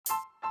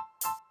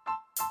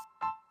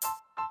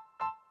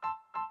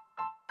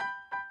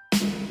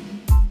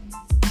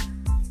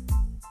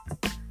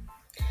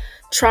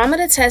Trauma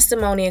to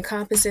Testimony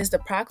encompasses the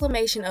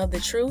proclamation of the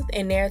truth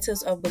and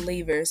narratives of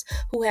believers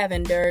who have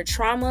endured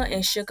trauma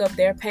and shook up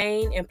their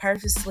pain and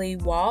purposely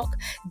walk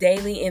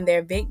daily in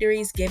their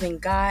victories, giving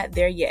God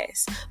their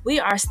yes. We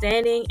are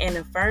standing and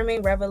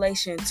affirming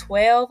Revelation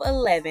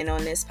 12:11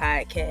 on this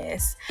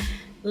podcast.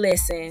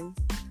 Listen,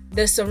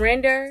 the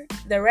surrender,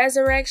 the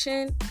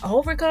resurrection,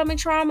 overcoming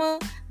trauma,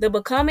 the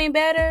becoming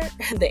better,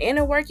 the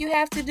inner work you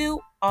have to do,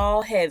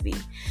 all heavy.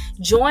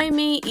 Join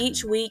me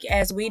each week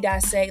as we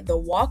dissect the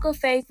walk of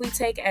faith we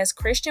take as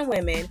Christian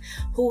women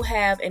who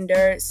have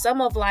endured some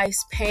of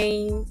life's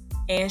pain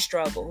and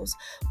struggles.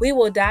 We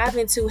will dive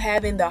into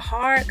having the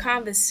hard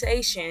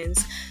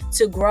conversations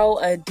to grow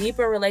a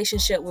deeper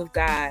relationship with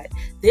God.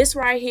 This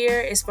right here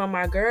is from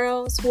my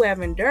girls who have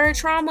endured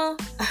trauma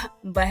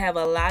but have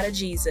a lot of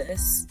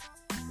Jesus.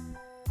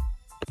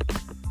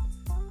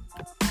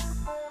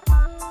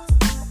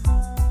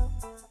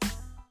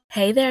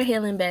 Hey there,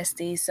 Healing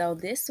Besties. So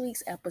this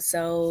week's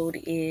episode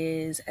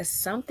is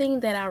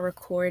something that I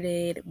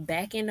recorded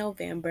back in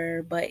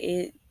November, but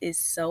it is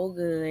so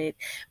good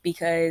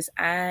because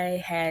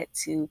I had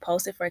to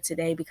post it for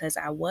today because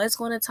I was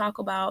going to talk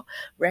about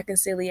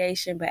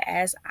reconciliation, but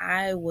as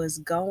I was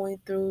going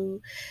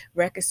through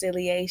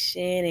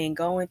reconciliation and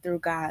going through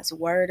God's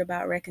word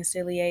about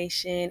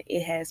reconciliation,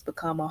 it has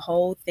become a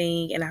whole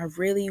thing, and I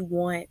really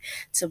want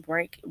to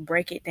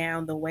break it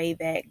down the way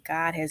that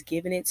God has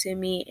given it to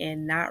me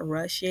and not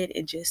rush it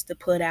and just to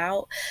put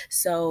out.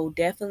 So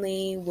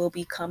definitely will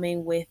be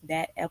coming with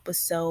that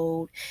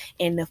episode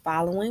in the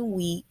following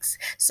weeks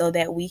so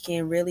that we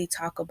can really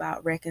talk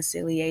about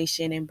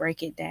reconciliation and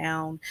break it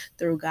down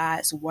through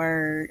God's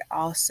word.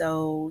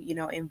 Also,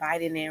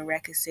 inviting in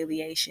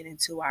reconciliation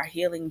into our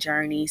healing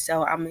journey.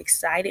 So I'm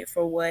excited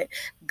for what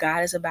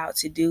God is about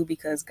to do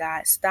because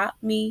God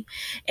stopped me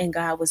and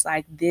God was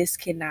like, this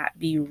cannot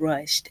be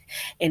rushed.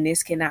 And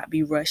this cannot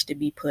be rushed to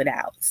be put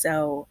out.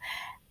 So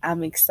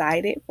I'm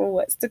excited for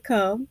what's to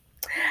come.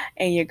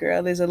 And your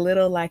girl is a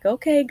little like,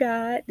 okay,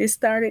 God, this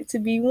started to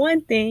be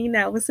one thing.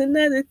 Now it's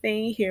another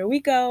thing. Here we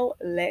go.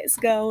 Let's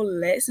go.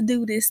 Let's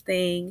do this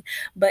thing.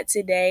 But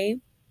today,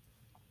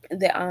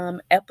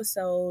 the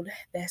episode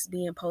that's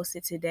being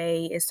posted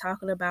today is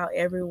talking about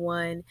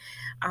everyone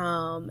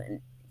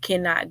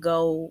cannot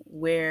go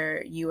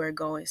where you are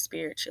going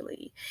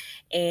spiritually.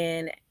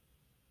 And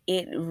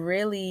it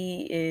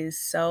really is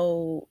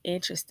so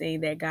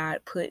interesting that God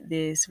put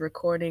this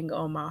recording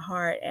on my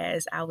heart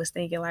as I was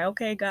thinking like,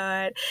 okay,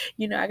 God,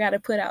 I got to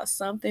put out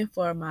something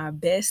for my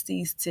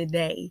besties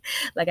today.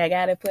 Like I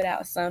got to put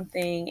out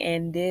something,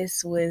 and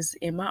this was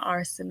in my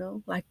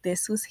arsenal. Like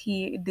this was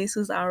here, this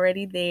was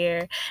already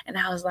there. And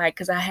I was like,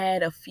 because I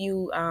had a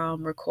few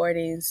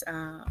recordings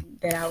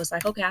that I was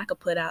like, okay, I could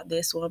put out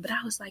this one. But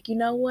I was like, you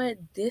know what?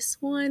 This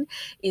one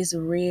is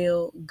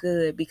real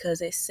good because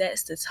it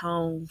sets the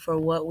tone for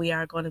what we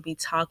are going to be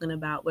talking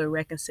about with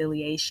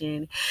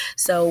reconciliation.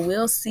 So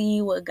we'll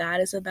see what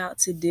God is about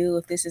to do,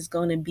 if this is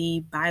going to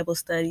be Bible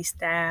study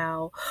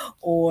style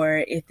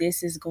or if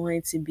this is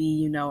going to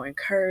be,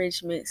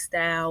 encouragement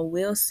style.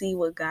 We'll see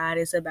what God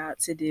is about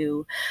to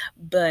do.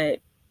 But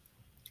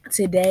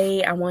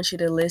today, I want you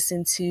to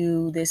listen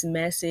to this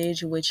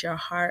message with your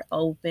heart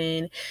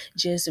open,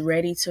 just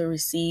ready to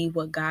receive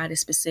what God is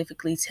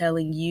specifically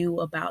telling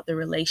you about the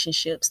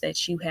relationships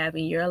that you have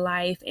in your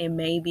life, and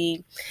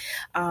maybe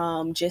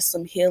just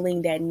some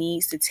healing that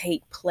needs to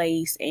take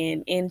place,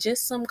 and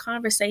just some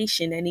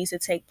conversation that needs to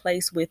take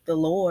place with the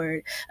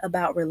Lord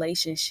about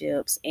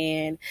relationships.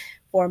 And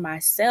for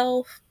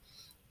myself,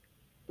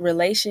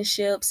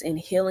 relationships and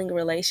healing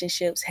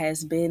relationships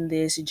has been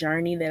this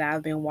journey that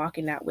I've been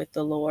walking out with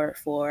the Lord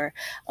for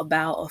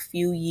about a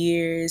few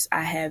years.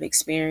 I have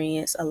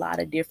experienced a lot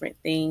of different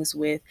things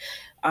with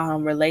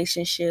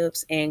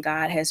relationships, and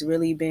God has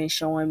really been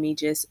showing me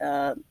just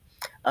a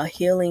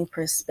healing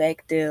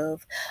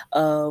perspective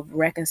of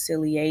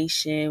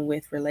reconciliation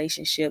with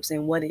relationships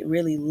and what it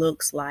really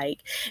looks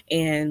like.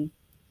 And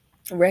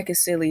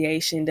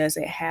reconciliation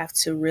doesn't have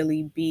to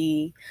really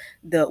be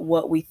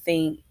what we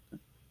think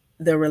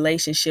the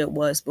relationship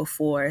was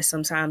before.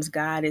 Sometimes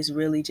God is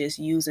really just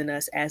using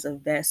us as a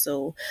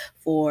vessel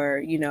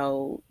for,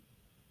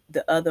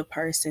 the other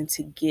person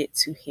to get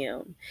to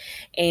him,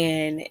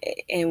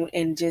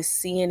 and just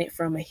seeing it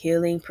from a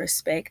healing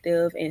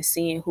perspective and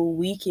seeing who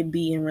we can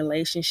be in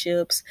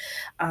relationships,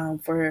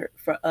 for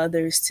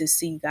others to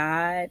see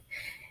God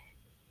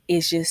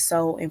is just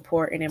so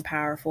important and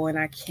powerful. And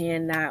I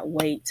cannot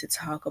wait to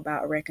talk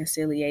about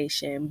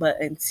reconciliation.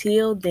 But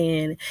until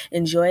then,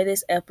 enjoy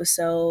this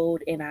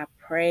episode, and I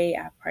pray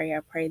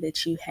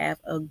that you have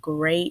a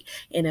great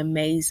and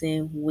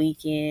amazing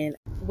weekend.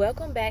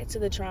 Welcome back to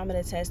the Trauma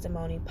to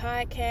Testimony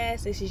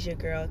podcast. This is your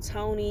girl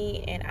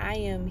Tony, and I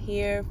am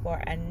here for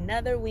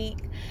another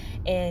week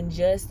and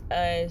just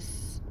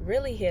us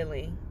really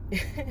healing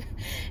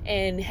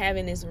and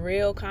having this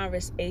real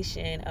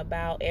conversation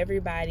about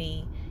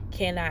everybody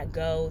cannot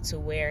go to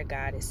where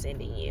God is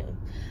sending you.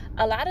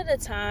 A lot of the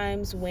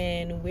times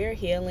when we're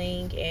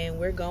healing and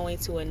we're going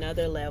to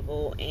another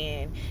level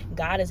and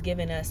God has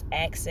given us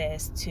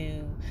access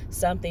to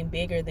something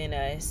bigger than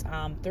us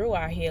through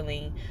our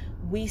healing,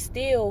 we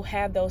still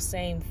have those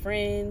same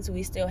friends,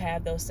 we still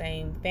have those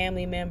same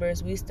family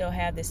members, we still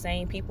have the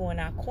same people in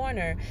our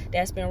corner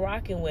that's been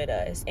rocking with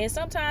us. And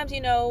sometimes,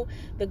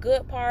 the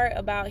good part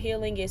about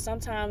healing is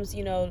sometimes,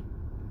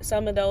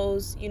 some of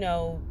those,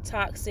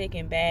 toxic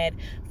and bad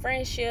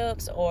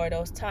friendships or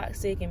those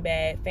toxic and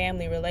bad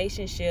family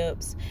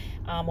relationships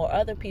or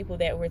other people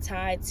that we're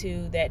tied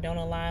to that don't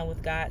align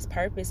with God's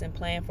purpose and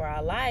plan for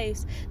our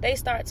lives, they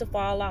start to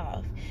fall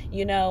off,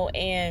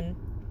 and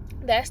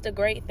that's the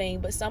great thing.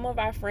 But some of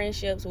our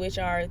friendships, some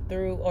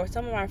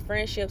of our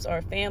friendships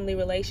or family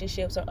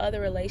relationships or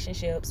other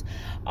relationships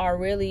are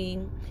really,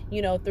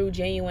 through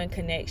genuine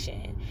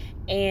connection.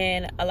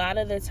 And a lot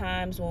of the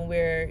times when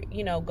we're,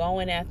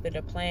 going after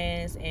the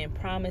plans and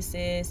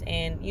promises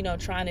and,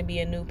 trying to be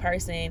a new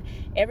person,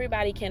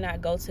 everybody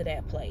cannot go to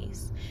that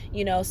place.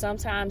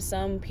 Sometimes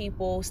some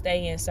people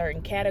stay in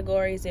certain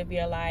categories of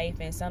your life,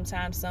 and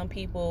sometimes some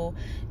people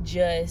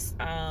just,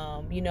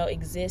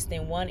 exist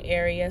in one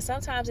area.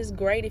 Sometimes it's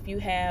great if you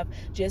have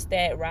just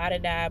that ride or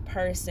die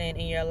person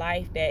in your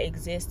life that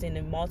exists in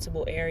the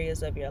multiple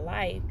areas of your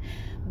life.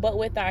 But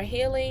with our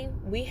healing,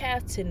 we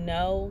have to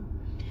know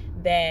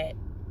that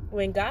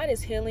when God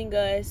is healing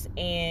us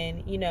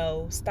and,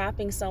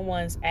 stopping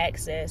someone's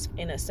access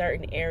in a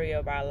certain area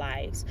of our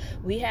lives,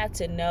 we have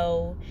to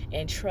know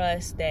and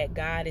trust that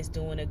God is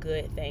doing a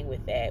good thing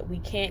with that. We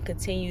can't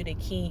continue to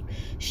keep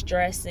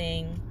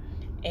stressing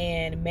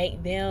and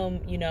make them,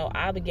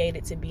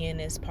 obligated to be in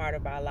this part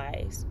of our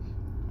lives.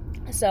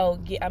 So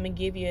I'm going to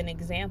give you an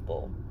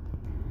example.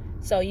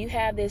 So you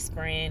have this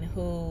friend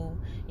who,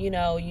 you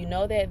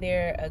know that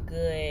they're a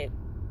good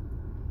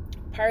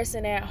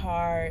person at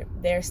heart.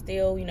 They're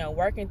still,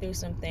 working through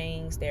some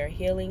things. They're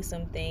healing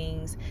some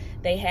things.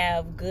 They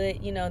have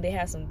good, they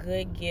have some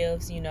good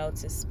gifts,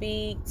 to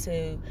speak,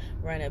 to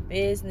run a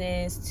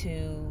business,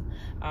 to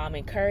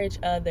encourage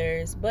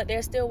others, but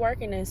they're still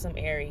working in some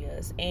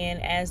areas.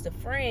 And as the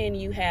friend,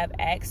 you have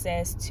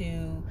access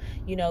to,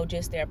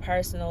 just their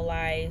personal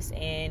lives,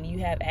 and you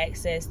have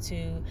access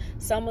to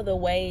some of the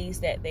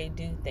ways that they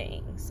do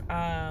things.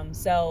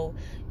 So,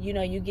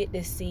 you get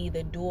to see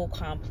the dual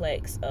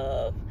complex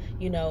of,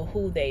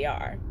 who they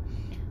are.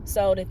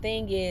 So the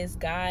thing is,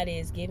 God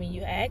is giving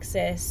you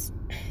access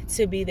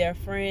to be their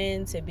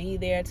friend, to be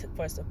there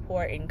for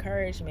support,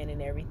 encouragement,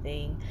 and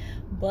everything.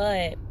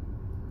 But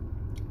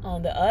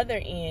on the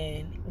other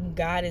end,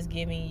 God is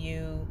giving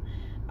you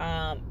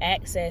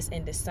access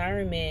and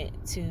discernment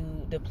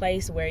to the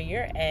place where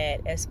you're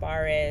at, as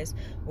far as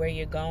where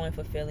you're going,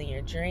 fulfilling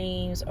your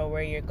dreams, or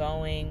where you're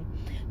going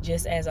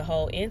just as a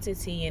whole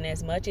entity. And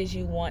as much as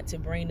you want to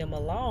bring them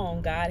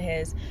along, God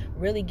has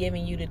really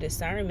given you the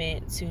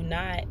discernment to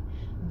not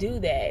do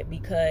that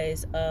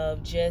because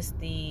of just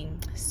the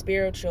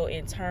spiritual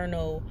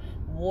internal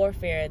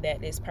warfare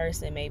that this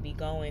person may be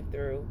going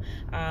through.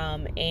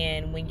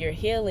 And when you're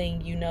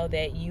healing, you know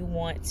that you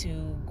want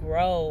to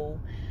grow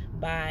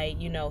by,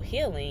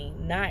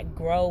 healing, not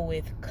grow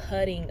with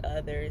cutting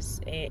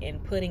others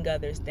and putting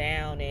others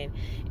down.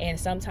 And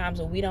sometimes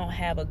when we don't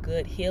have a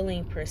good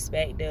healing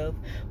perspective,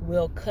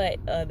 we'll cut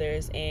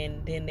others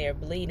and then they're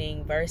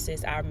bleeding,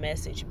 versus our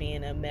message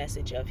being a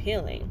message of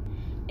healing.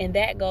 And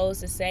that goes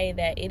to say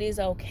that it is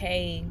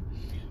okay,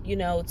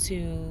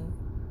 to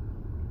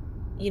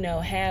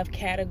have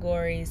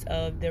categories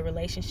of the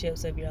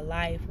relationships of your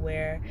life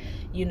where,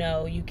 you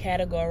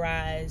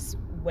categorize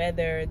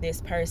whether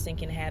this person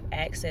can have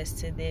access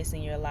to this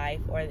in your life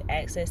or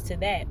access to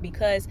that.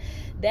 Because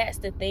that's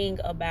the thing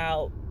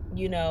about,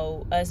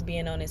 us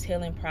being on this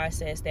healing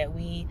process, that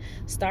we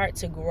start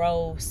to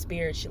grow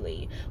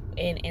spiritually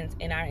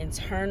in our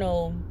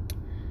internal,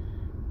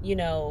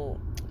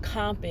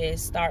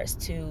 compass starts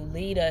to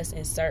lead us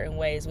in certain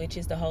ways, which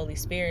is the Holy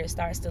Spirit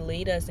starts to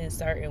lead us in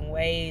certain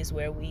ways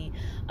where we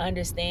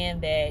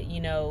understand that,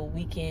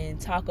 we can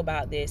talk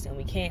about this and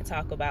we can't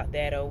talk about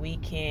that, or we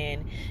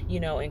can,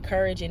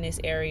 encourage in this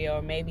area,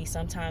 or maybe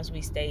sometimes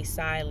we stay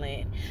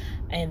silent,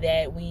 and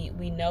that we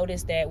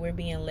notice that we're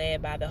being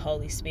led by the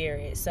Holy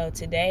Spirit. So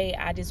today,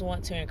 I just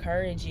want to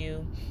encourage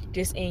you,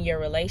 just in your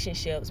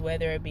relationships,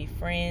 whether it be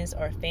friends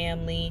or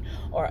family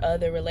or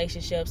other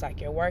relationships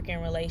like your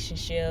working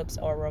relationships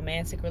or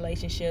romantic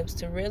relationships,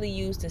 to really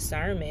use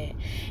discernment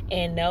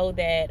and know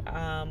that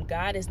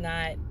God is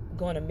not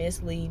going to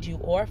mislead you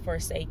or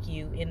forsake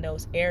you in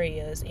those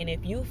areas. And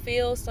if you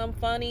feel some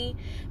funny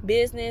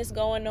business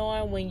going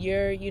on when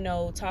you're,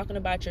 talking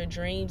about your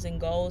dreams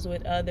and goals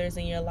with others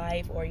in your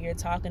life, or you're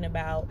talking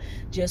about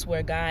just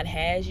where God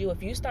has you,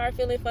 if you start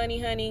feeling funny,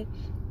 honey,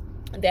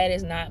 that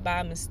is not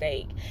by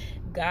mistake.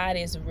 God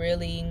is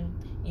really,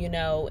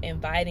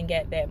 inviting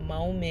at that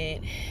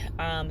moment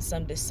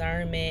some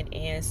discernment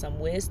and some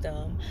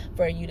wisdom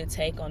for you to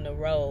take on the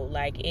road.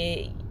 Like,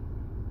 it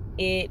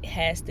it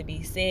has to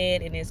be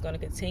said, and it's going to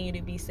continue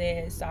to be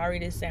said. Sorry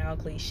to sound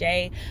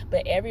cliche,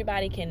 but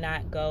everybody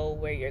cannot go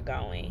where you're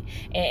going.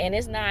 And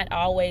it's not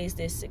always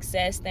this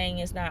success thing.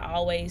 It's not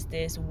always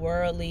this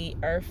worldly,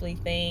 earthly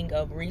thing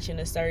of reaching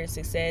a certain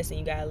success and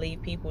you got to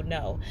leave people.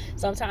 No.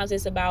 Sometimes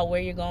it's about where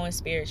you're going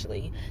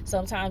spiritually.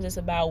 Sometimes it's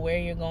about where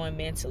you're going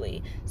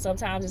mentally.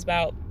 Sometimes it's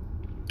about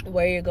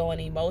where you're going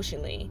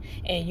emotionally.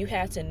 And you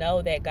have to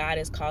know that God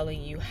is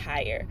calling you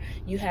higher.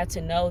 You have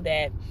to know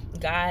that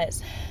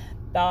God's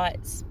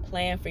thoughts,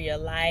 plan for your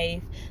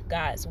life,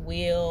 God's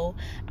will,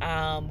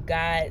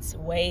 God's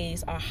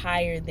ways are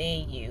higher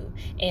than you.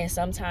 And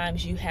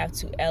sometimes you have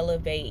to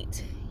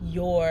elevate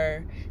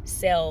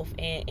yourself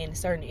in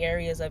certain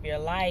areas of your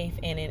life,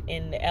 and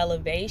in the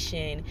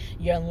elevation,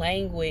 your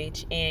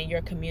language and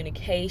your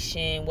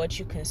communication, what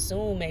you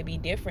consume may be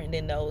different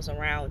than those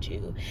around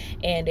you.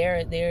 And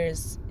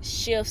there's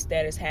shifts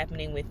that is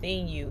happening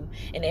within you,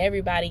 and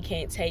everybody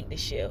can't take the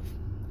shift.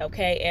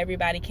 Okay,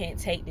 everybody can't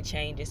take the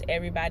changes.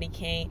 Everybody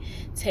can't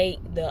take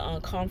the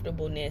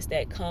uncomfortableness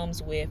that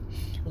comes with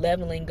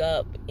leveling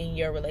up in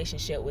your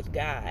relationship with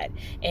God.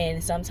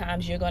 And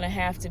sometimes you're going to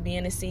have to be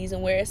in a season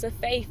where it's a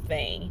faith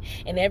thing,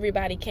 and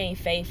everybody can't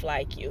faith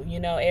like you. You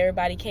know,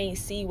 everybody can't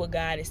see what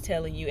God is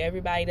telling you.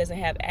 Everybody doesn't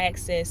have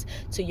access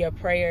to your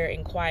prayer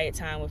and quiet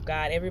time with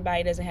God.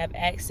 Everybody doesn't have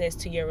access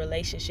to your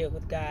relationship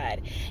with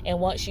God.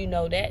 And once you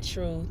know that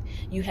truth,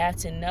 you have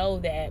to know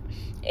that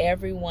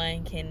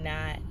everyone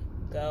cannot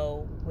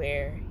go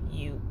where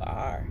you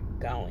are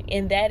going,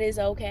 and that is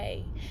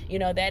okay. You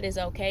know, that is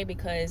okay,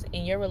 because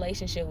in your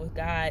relationship with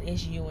God,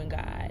 it's you and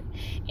God.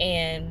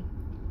 And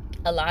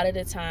a lot of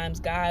the times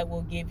God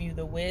will give you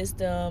the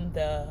wisdom,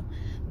 the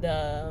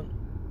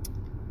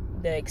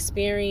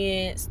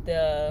experience,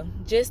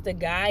 just the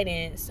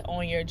guidance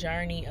on your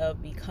journey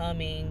of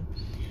becoming,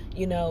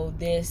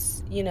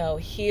 this,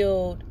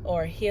 healed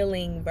or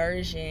healing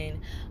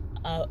version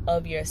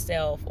of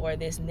yourself, or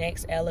this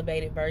next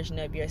elevated version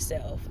of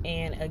yourself.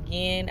 And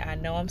again, I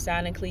know I'm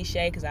sounding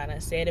cliche because I done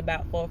said it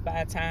about 4 or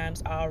 5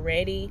 times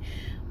already,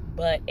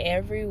 but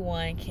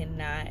everyone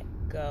cannot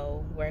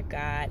go where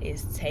God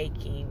is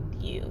taking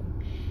you.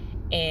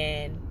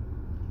 And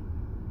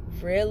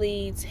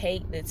really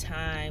take the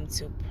time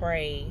to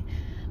pray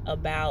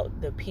about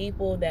the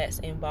people that's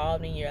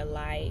involved in your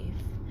life,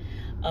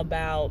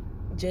 about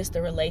just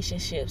the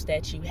relationships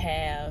that you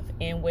have,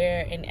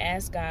 and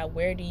ask God,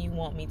 where do you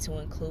want me to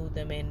include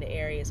them in the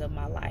areas of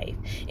my life?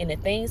 And the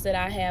things that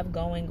I have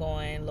going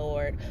on,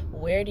 Lord,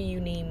 where do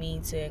you need me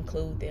to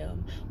include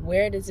them?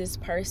 Where does this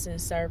person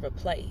serve a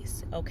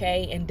place?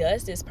 Okay, and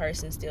does this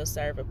person still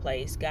serve a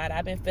place? God,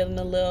 I've been feeling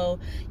a little,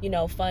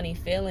 funny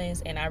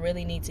feelings, and I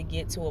really need to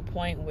get to a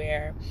point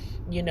where,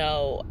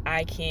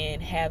 I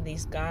can have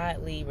these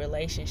godly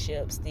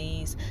relationships,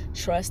 these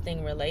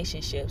trusting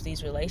relationships,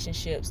 these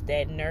relationships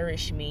that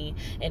nourish me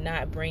and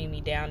not bring me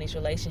down, these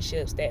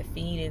relationships that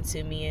feed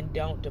into me and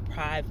don't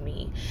deprive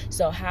me.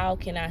 So how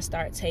can I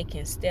start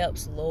taking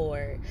steps,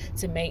 Lord,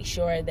 to make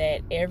sure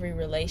that every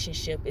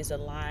relationship is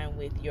aligned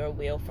with your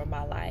will for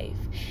my life?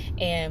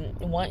 And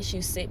once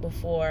you sit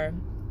before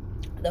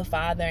the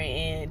Father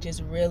and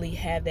just really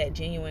have that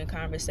genuine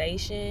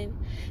conversation,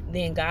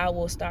 then God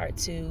will start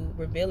to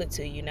reveal it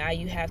to you. Now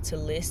you have to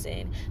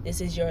listen.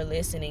 This is your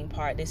listening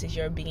part. This is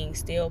your being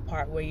still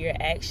part, where you're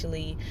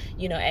actually,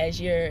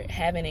 as you're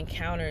having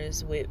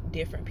encounters with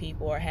different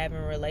people or having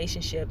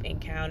relationship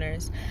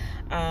encounters,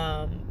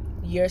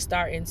 you're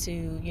starting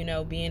to,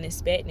 be in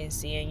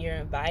expectancy, and you're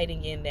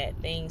inviting in that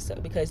thing. So,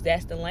 because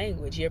that's the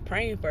language, you're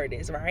praying for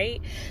this, right?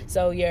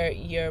 So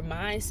your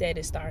mindset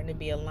is starting to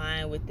be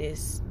aligned with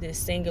this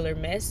singular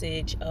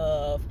message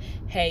of,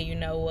 hey, you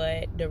know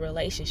what?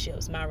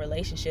 My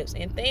relationships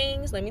and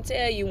things, let me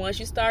tell you, once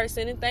you start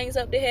sending things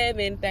up to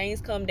heaven,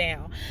 things come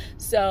down.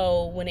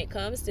 So when it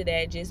comes to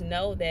that, just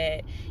know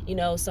that,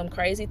 some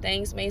crazy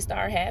things may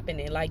start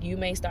happening. Like, you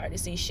may start to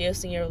see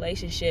shifts in your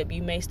relationship.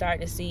 You may start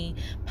to see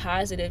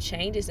positive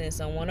changes in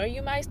someone, or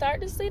you might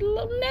start to see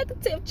little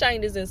negative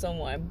changes in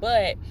someone.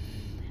 But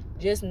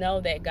just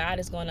know that God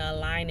is going to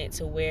align it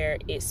to where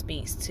it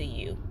speaks to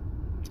you.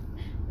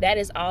 That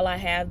is all I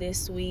have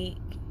this week.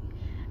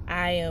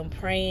 I am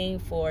praying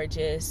for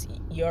just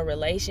your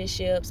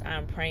relationships.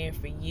 I'm praying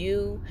for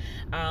you,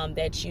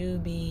 that you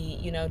be,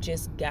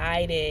 just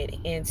guided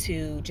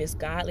into just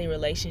godly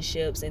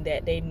relationships, and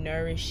that they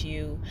nourish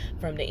you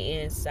from the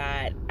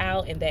inside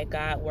out, and that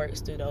God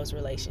works through those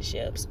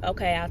relationships.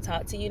 Okay, I'll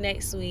talk to you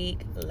next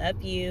week.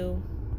 Love you.